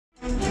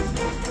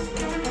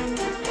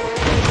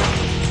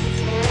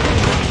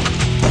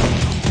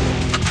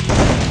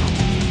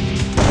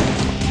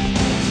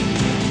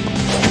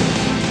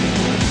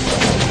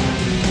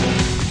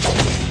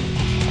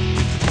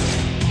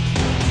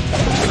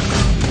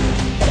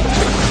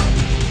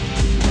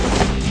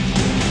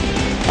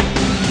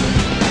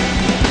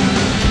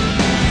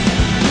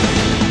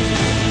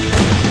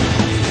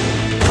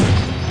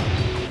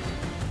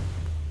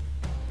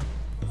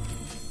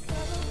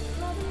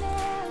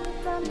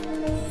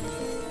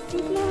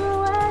Speaking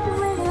words of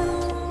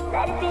wisdom,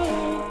 let it be.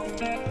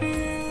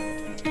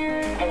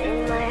 And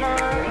in my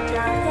heart,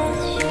 darkness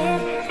shit,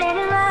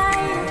 standing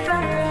right in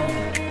front of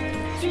me.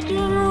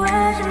 Speaking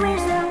words of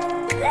wisdom,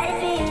 let it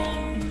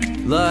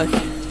be. Look,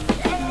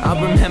 I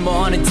remember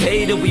on a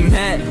day that we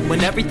met,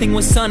 when everything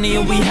was sunny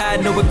and we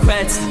had no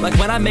regrets. Like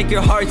when I make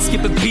your heart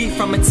skip a beat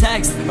from a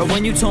text, or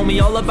when you told me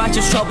all about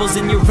your troubles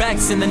and your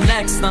wrecks in the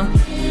next.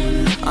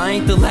 I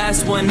ain't the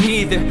last one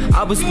either.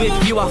 I was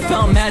with you, I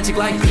felt magic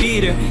like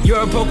Peter.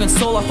 You're a broken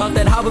soul, I thought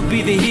that I would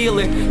be the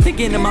healer.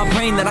 Thinking in my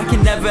brain that I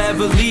can never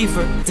ever leave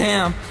her.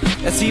 Damn,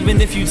 that's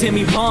even if you did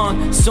me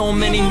wrong. So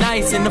many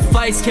nights and the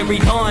fights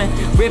carried on.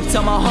 Ripped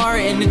out my heart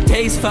and the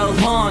days felt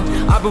long.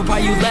 I would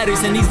write you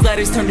letters and these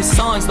letters turned to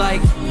songs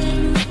like,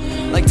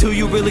 do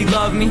you really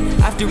love me?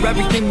 After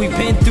everything we've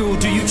been through,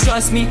 do you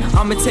trust me?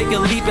 I'ma take a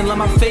leap and let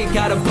my fate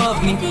God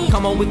above me.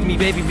 Come on with me,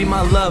 baby, be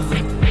my lover.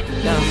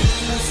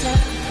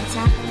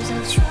 Times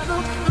of trouble,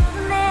 all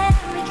the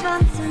memory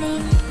come to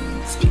me.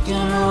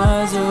 Speaking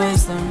Words of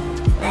wisdom,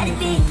 let it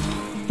be.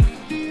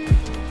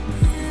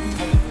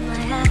 And in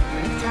my heart,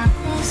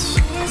 darkness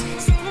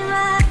shifts, standing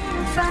right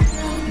in front of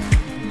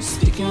me.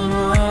 speaking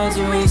words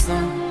of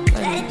wisdom,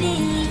 Let it be.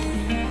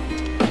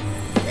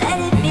 Let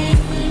it be.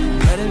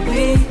 let it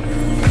be.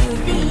 Let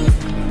it be.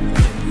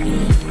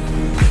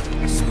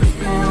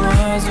 Speaking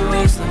words of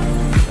wisdom,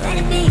 Let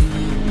it be.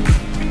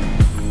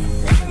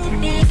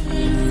 Let it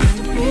be.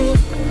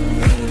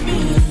 Let it be.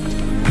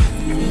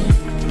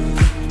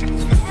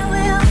 There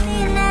will be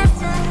an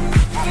answer.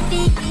 Let it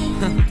be.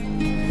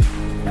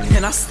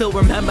 and I still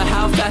remember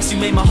how fast you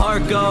made my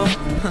heart go.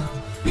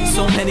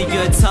 So many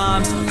good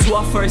times, to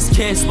our first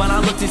kiss when I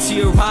looked into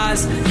your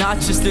eyes. Not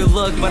just their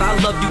look, but I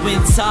love you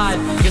inside.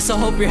 Guess I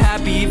hope you're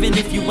happy even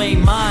if you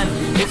ain't mine.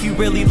 If you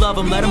really love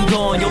him, let him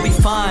go and you'll be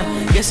fine.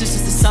 Guess it's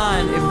just a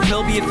sign, it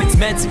will be if it's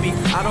meant to be.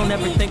 I don't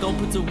ever think I'll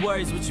put to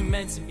words what you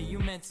meant to me, you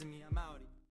meant to me.